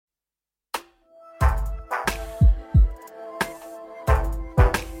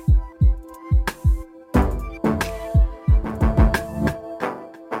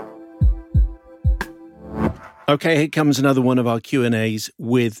Okay, here comes another one of our Q&As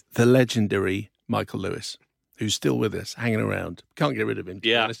with the legendary Michael Lewis, who's still with us, hanging around. Can't get rid of him, to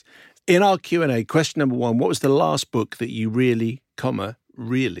be honest. In our Q&A, question number 1, what was the last book that you really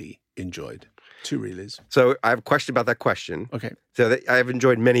enjoyed? 2 reallys. So I have a question about that question. Okay. So I've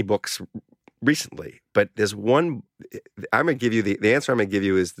enjoyed many books recently, but there's one, I'm going to give you, the answer I'm going to give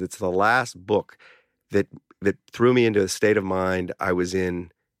you is it's the last book that threw me into a state of mind I was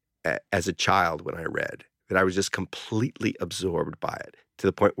in as a child when I read, that I was just completely absorbed by it to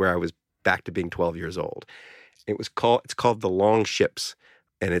the point where I was back to being 12 years old. It's called The Long Ships,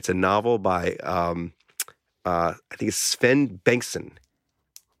 and it's a novel by, I think it's Sven Bengtsson.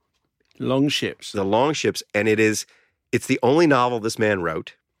 Long Ships. The Long Ships, and it's the only novel this man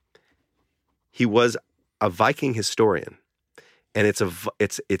wrote. He was a Viking historian, and it's a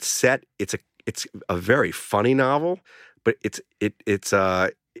very funny novel, but it's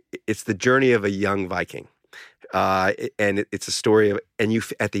the journey of a young Viking, and it's a story of, and you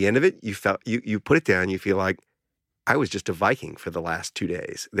at the end of it, you put it down, you feel like I was just a Viking for the last 2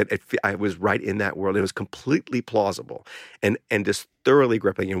 days. I was right in that world. It was completely plausible and just thoroughly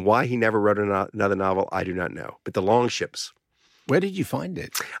gripping. And why he never wrote another novel, I do not know. But The Long Ships. Where did you find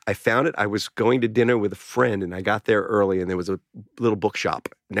it? I found it. I was going to dinner with a friend, and I got there early, and there was a little bookshop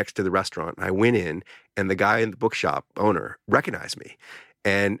next to the restaurant. I went in, and the guy in the bookshop owner recognized me,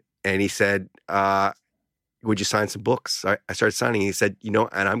 and he said, would you sign some books? I started signing. He said, and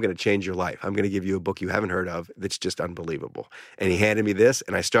I'm going to change your life. I'm going to give you a book you haven't heard of that's just unbelievable. And he handed me this,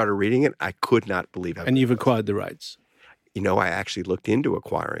 and I started reading it. I could not believe how. And you've acquired the rights? I actually looked into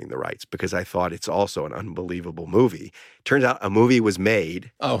acquiring the rights because I thought it's also an unbelievable movie. Turns out a movie was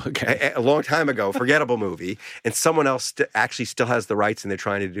made a long time ago, forgettable movie, and someone else actually still has the rights, and they're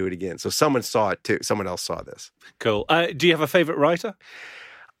trying to do it again. So someone saw it too. Someone else saw this. Cool. Do you have a favorite writer?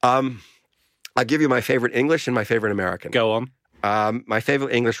 I'll give you my favorite English and my favorite American. Go on. My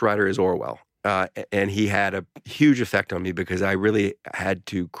favorite English writer is Orwell, and he had a huge effect on me because I really had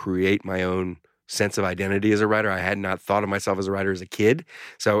to create my own sense of identity as a writer. I had not thought of myself as a writer as a kid,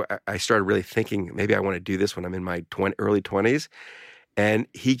 so I started really thinking, maybe I want to do this when I'm in my early 20s, and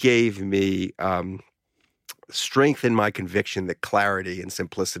he gave me strength in my conviction that clarity and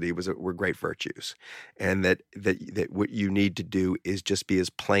simplicity were great virtues, and that what you need to do is just be as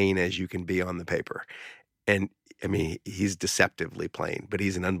plain as you can be on the paper. And I mean, he's deceptively plain, but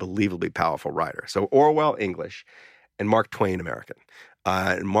he's an unbelievably powerful writer. So Orwell, English, and Mark Twain, American.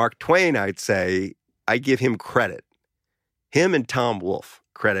 Mark Twain, I'd say, I give him credit, him and Tom Wolfe,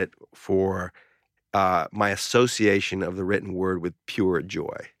 credit for my association of the written word with pure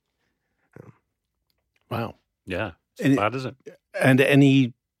joy. Wow. Yeah. It's bad, isn't it?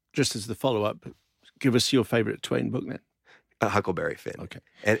 And just as the follow-up, give us your favorite Twain book then. Huckleberry Finn. Okay.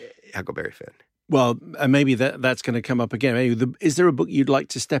 And Huckleberry Finn. Well, maybe that's going to come up again. Maybe is there a book you'd like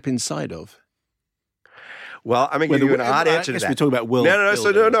to step inside of? Well, I'm going to give you an odd answer to that. We're talking about world No.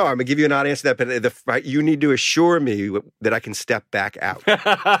 building. No. I'm going to give you an odd answer to that, but you need to assure me that I can step back out.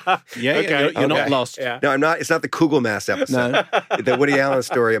 You're not lost. Yeah. No, I'm not. It's not the Kugelmass episode. No. The Woody Allen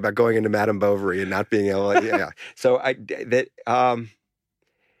story about going into Madame Bovary and not being able to, yeah. So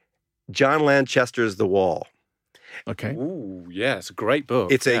John Lanchester's The Wall. Okay. Ooh, yeah, it's a great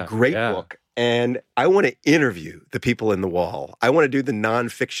book. It's a great book. And I want to interview the people in The Wall. I want to do the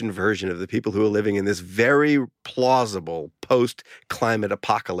nonfiction version of the people who are living in this very plausible post-climate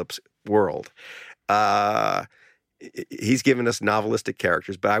apocalypse world. He's given us novelistic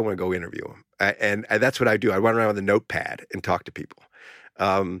characters, but I want to go interview them. And that's what I do. I run around with a notepad and talk to people.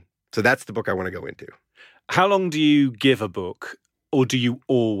 So that's the book I want to go into. How long do you give a book, or do you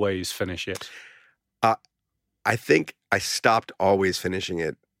always finish it? I think I stopped always finishing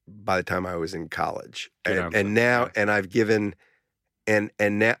it by the time I was in college, and now I've given, and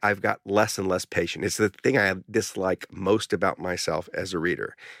now I've got less and less patience. It's the thing I dislike most about myself as a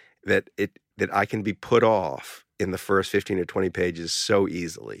reader, that I can be put off in the first 15 or 20 pages so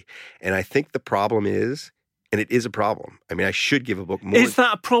easily. And I think the problem is, and it is a problem. I mean, I should give a book more. Is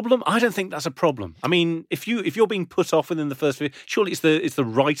that a problem? I don't think that's a problem. I mean, if you're being put off within the first, surely it's the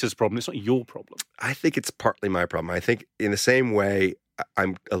writer's problem. It's not your problem. I think it's partly my problem. I think in the same way,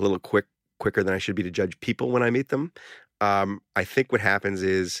 I'm a little quicker than I should be to judge people when I meet them. I think what happens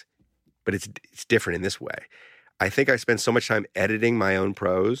is, but it's different in this way. I think I spend so much time editing my own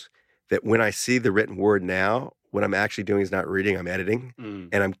prose that when I see the written word now, what I'm actually doing is not reading, I'm editing.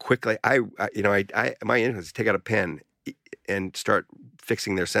 And I'm quickly, my instinct is to take out a pen and start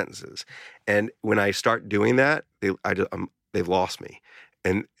fixing their sentences. And when I start doing that, they've lost me.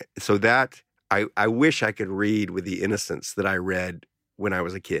 And so that, I wish I could read with the innocence that I read when I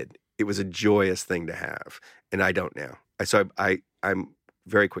was a kid. it was a joyous thing to have, and I don't now. I'm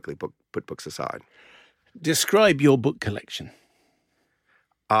very quickly put books aside. Describe your book collection.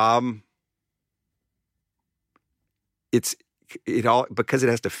 It all because it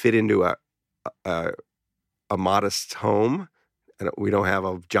has to fit into a modest home, and we don't have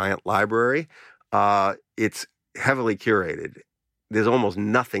a giant library. It's heavily curated. There's almost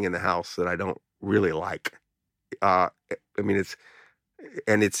nothing in the house that I don't really like. I mean, it's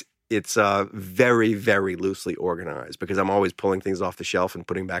very, very loosely organized because I'm always pulling things off the shelf and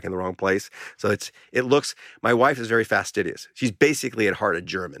putting back in the wrong place. So it looks. My wife is very fastidious. She's basically at heart a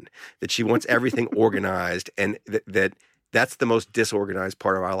German. That she wants everything organized, and that's the most disorganized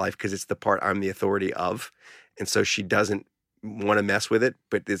part of our life because it's the part I'm the authority of, and so she doesn't want to mess with it.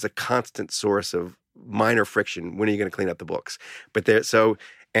 But there's a constant source of minor friction. When are you going to clean up the books?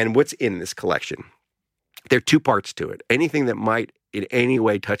 And what's in this collection? There are two parts to it. Anything that might in any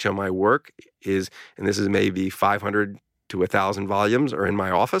way touch on my work is, and this is maybe 500 to 1,000 volumes, are in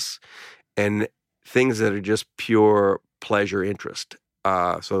my office, and things that are just pure pleasure interest.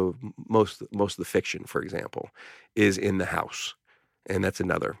 So most of the fiction, for example, is in the house, and that's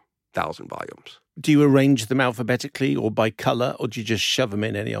another 1,000 volumes. Do you arrange them alphabetically or by color, or do you just shove them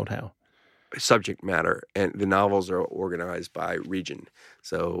in any old how? Subject matter, and the novels are organized by region.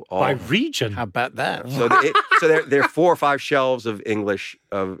 So by region, how about that? So there are 4 or 5 shelves of English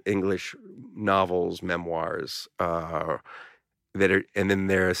novels, memoirs that are, and then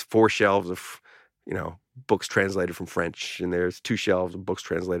there's 4 shelves of books translated from French, and there's 2 shelves of books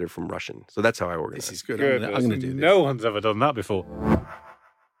translated from Russian. So that's how I organize. This is good. I'm going to do this. No one's ever done that before.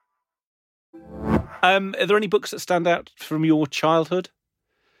 Are there any books that stand out from your childhood?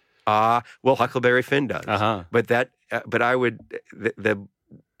 Well, Huckleberry Finn does. Uh-huh. But I would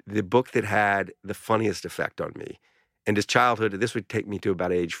the book that had the funniest effect on me, and as childhood, this would take me to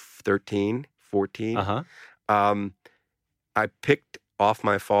about age 13, 14. Uh-huh. I picked off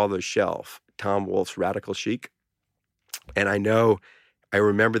my father's shelf Tom Wolfe's Radical Chic, and I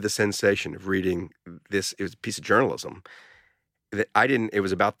remember the sensation of reading this. It was a piece of journalism that it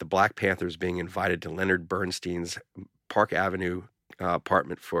was about the Black Panthers being invited to Leonard Bernstein's Park Avenue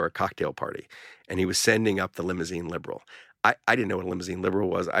apartment for a cocktail party, and he was sending up the limousine liberal. I didn't know what a limousine liberal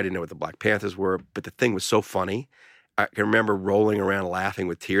was. I didn't know what the Black Panthers were, but the thing was so funny. I can remember rolling around laughing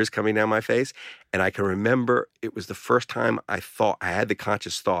with tears coming down my face, and I can remember it was the first time I had the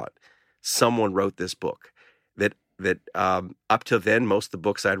conscious thought, someone wrote this book. That up till then, most of the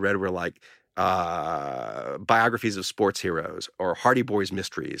books I'd read were like biographies of sports heroes or Hardy Boys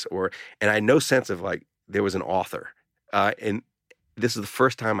mysteries, and I had no sense of like there was an author. And this is the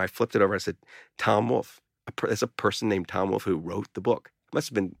first time I flipped it over. I said, Tom Wolfe. There's a person named Tom Wolfe who wrote the book. It must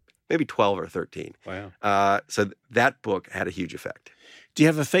have been maybe 12 or 13. Wow. So that book had a huge effect. Do you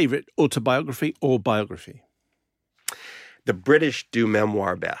have a favorite autobiography or biography? The British do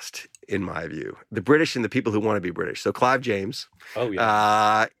memoir best, in my view. The British and the people who want to be British. So Clive James. Oh,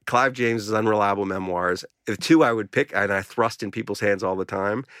 yeah. Clive James's Unreliable Memoirs. The 2 I would pick, and I thrust in people's hands all the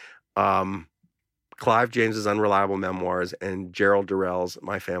time, Clive James's Unreliable Memoirs and Gerald Durrell's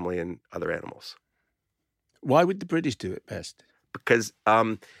My Family and Other Animals. Why would the British do it best? Because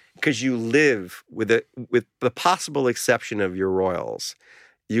you live with the possible exception of your royals,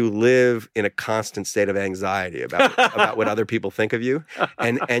 you live in a constant state of anxiety about what other people think of you,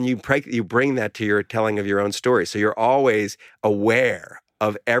 and you bring that to your telling of your own story. So you're always aware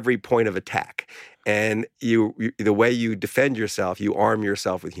of every point of attack, and the way you defend yourself, you arm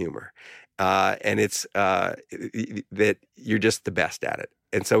yourself with humor. And it's that you're just the best at it.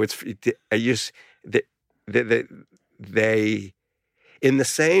 And so they, in the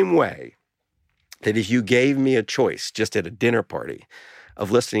same way that if you gave me a choice just at a dinner party of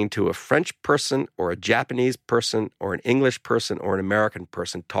listening to a French person or a Japanese person or an English person or an American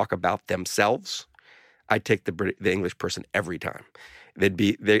person talk about themselves, I'd take the English person every time.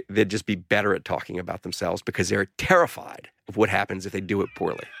 They'd just be better at talking about themselves because they're terrified of what happens if they do it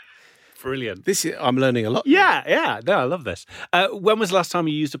poorly. Brilliant. I'm learning a lot. Yeah. No, I love this. When was the last time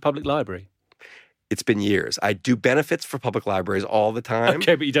you used a public library? It's been years. I do benefits for public libraries all the time.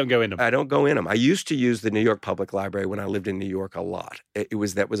 Okay, but you don't go in them. I don't go in them. I used to use the New York Public Library when I lived in New York a lot.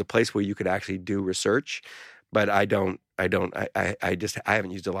 That was a place where you could actually do research, but I haven't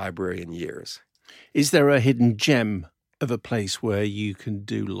used a library in years. Is there a hidden gem of a place where you can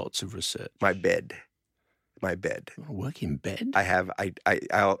do lots of research? My bed. Work in bed? I have.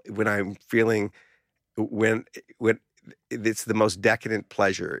 I'll when I'm feeling when it's the most decadent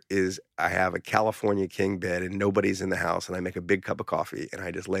pleasure is I have a California king bed and nobody's in the house, and I make a big cup of coffee and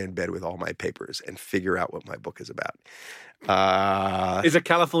I just lay in bed with all my papers and figure out what my book is about. Is a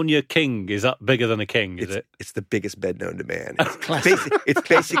California king is up bigger than a king? Is it? It's the biggest bed known to man. It's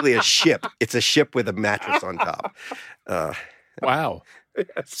basically a ship. It's a ship with a mattress on top. Wow.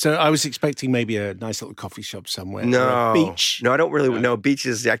 So I was expecting maybe a nice little coffee shop somewhere. No. Or a beach. No, I don't really know.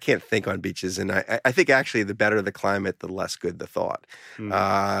 Beaches, I can't think on beaches. And I think actually the better the climate, the less good the thought.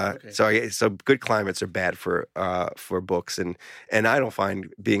 Okay. So good climates are bad for books. And I don't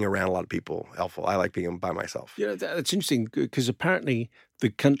find being around a lot of people helpful. I like being by myself. Yeah, that's interesting because apparently the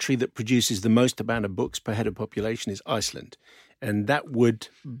country that produces the most amount of books per head of population is Iceland. And that would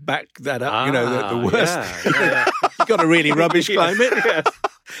back that up, the worst. Yeah. You've got a really rubbish climate.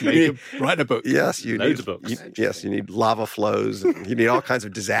 Write a book. Yes, you Loads need of books. You need lava flows. And you need all kinds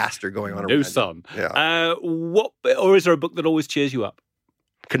of disaster going on. No sun. Yeah. Or is there a book that always cheers you up?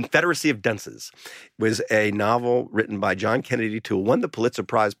 Confederacy of Dunces was a novel written by John Kennedy Toole, won the Pulitzer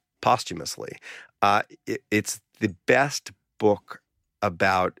Prize posthumously. It's the best book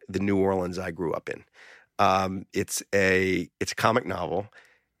about the New Orleans I grew up in. It's a comic novel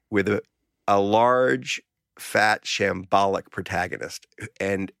with a large, fat, shambolic protagonist,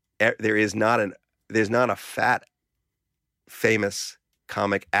 and there's not a fat, famous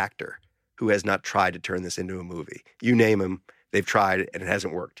comic actor who has not tried to turn this into a movie. You name him, they've tried and it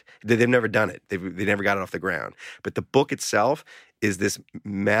hasn't worked. They've never done it. They never got it off the ground. But the book itself is this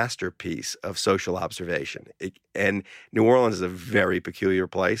masterpiece of social observation. And New Orleans is a very peculiar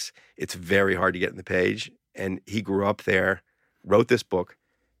place. It's very hard to get in the page. And he grew up there, wrote this book,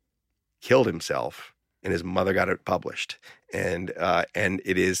 killed himself, and his mother got it published. And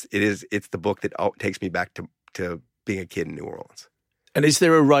it's the book that takes me back to being a kid in New Orleans. And is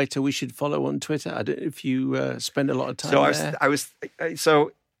there a writer we should follow on Twitter? I don't know if you spend a lot of time there.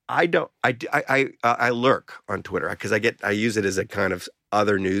 I lurk on Twitter because I use it as a kind of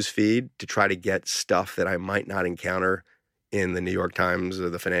other news feed to try to get stuff that I might not encounter in the New York Times or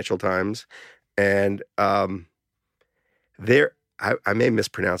the Financial Times. And I may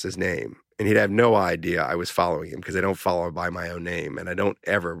mispronounce his name, and he'd have no idea I was following him because I don't follow by my own name, and I don't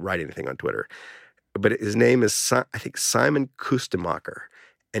ever write anything on Twitter. But his name is, I think, Simon Kustemacher,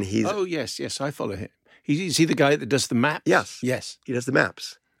 and he's... Oh, yes, I follow him. Is he the guy that does the maps? Yes. He does the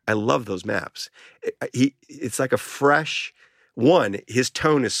maps. I love those maps. It's like a fresh one. His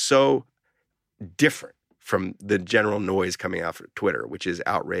tone is so different from the general noise coming out from Twitter, which is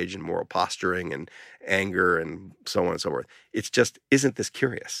outrage and moral posturing and anger and so on and so forth. It's just, isn't this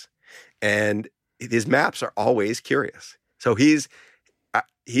curious? And his maps are always curious. So he's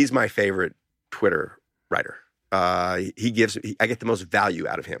my favorite Twitter writer. I get the most value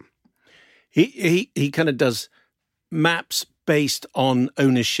out of him. He kind of does maps based on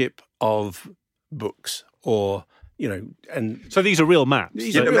ownership of books, or and so these are real maps.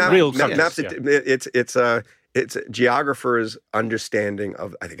 These are real maps. It's a geographer's understanding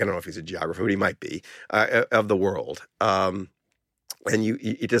of. I don't know if he's a geographer, but he might be of the world. And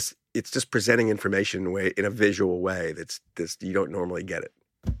it's just presenting information in a visual way that's you don't normally get it.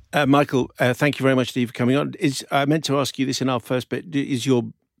 Michael, thank you very much, Steve, for coming on. I meant to ask you this in our first bit. Is your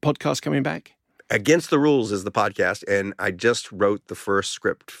podcast coming back? Against the Rules is the podcast, and I just wrote the first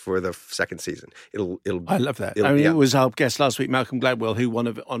script for the second season. I love that. It was our guest last week, Malcolm Gladwell, who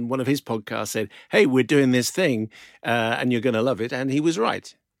on one of his podcasts said, "Hey, we're doing this thing, and you're going to love it," and he was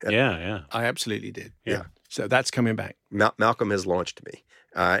right. Yeah. I absolutely did. Yeah. So that's coming back. Malcolm has launched me.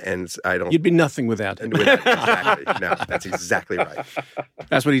 And I don't... You'd be nothing without him. Exactly. No, that's exactly right.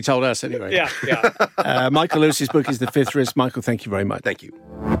 That's what he told us anyway. Yeah. Michael Lewis's book is The Fifth Risk. Michael, thank you very much. Thank you.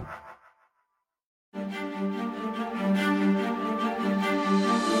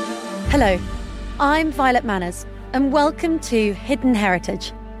 Hello, I'm Violet Manners, and welcome to Hidden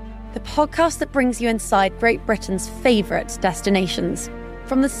Heritage, the podcast that brings you inside Great Britain's favourite destinations.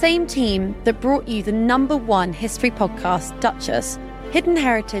 From the same team that brought you the #1 history podcast, Duchess, Hidden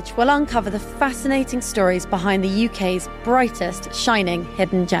Heritage will uncover the fascinating stories behind the UK's brightest shining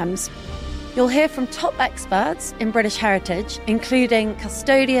hidden gems. You'll hear from top experts in British heritage, including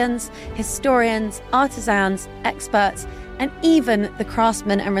custodians, historians, artisans, experts, and even the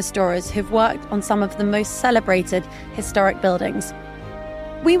craftsmen and restorers who've worked on some of the most celebrated historic buildings.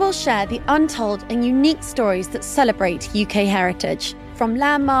 We will share the untold and unique stories that celebrate UK heritage, from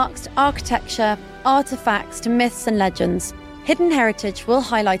landmarks to architecture, artefacts to myths and legends. Hidden Heritage will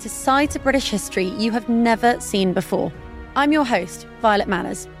highlight a side to British history you have never seen before. I'm your host, Violet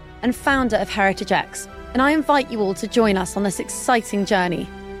Manners, and founder of Heritage X, and I invite you all to join us on this exciting journey.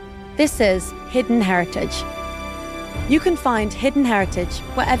 This is Hidden Heritage. You can find Hidden Heritage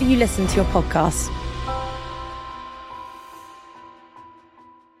wherever you listen to your podcasts.